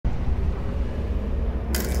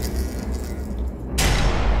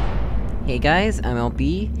Hey guys, I'm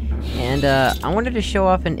LB, and I wanted to show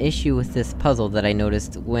off an issue with this puzzle that I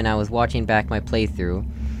noticed when I was watching back my playthrough.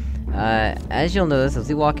 As you'll notice, as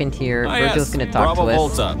we walk in here, Virgil's gonna talk to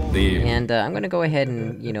us, and I'm gonna go ahead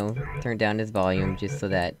and, you know, turn down his volume just so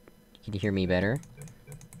that you can hear me better.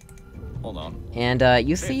 Hold on. And,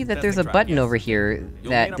 you see that there's a button over here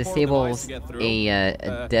that disables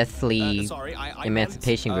a deathly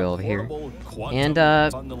emancipation grill over here. And,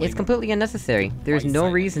 it's completely unnecessary. There's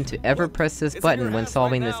no reason to ever press this button when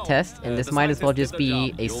solving this test, and this might as well just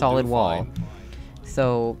be a solid wall.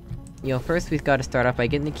 So, you know, first we've gotta start off by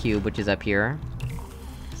getting the cube, which is up here.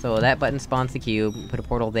 So that button spawns the cube, put a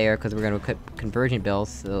portal there, cause we're gonna put conversion bells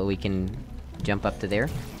so we can jump up to there.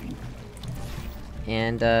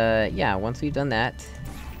 And, yeah, once we've done that,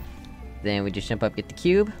 then we just jump up, get the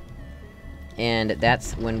cube, and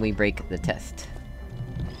that's when we break the test.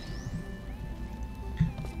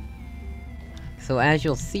 So as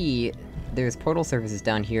you'll see, there's portal surfaces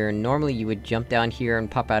down here, and normally you would jump down here and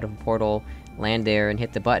pop out of a portal, land there, and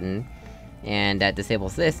hit the button, and that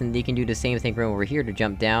disables this, and you can do the same thing from over here to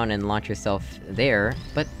jump down and launch yourself there,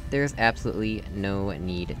 but there's absolutely no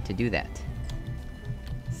need to do that.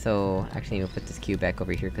 So, actually, we'll put this cube back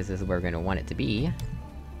over here, because this is where we're gonna want it to be.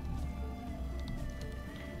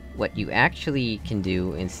 What you actually can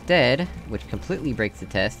do instead, which completely breaks the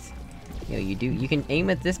test, you know, you can aim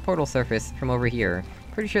at this portal surface from over here.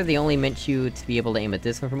 Pretty sure they only meant you to be able to aim at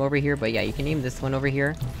this one from over here, but yeah, you can aim this one over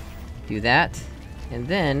here. Do that, and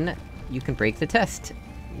then you can break the test.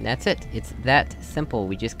 And that's it. It's that simple.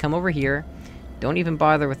 We just come over here, don't even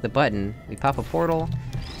bother with the button, we pop a portal,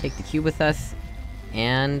 take the cube with us,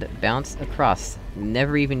 and bounce across.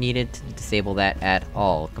 Never even needed to disable that at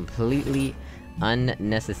all. Completely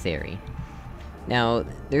unnecessary. Now,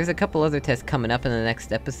 there's a couple other tests coming up in the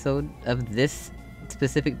next episode of this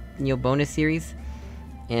specific, you know, bonus series.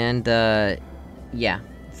 And, yeah.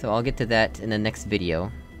 So I'll get to that in the next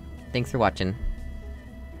video. Thanks for watching.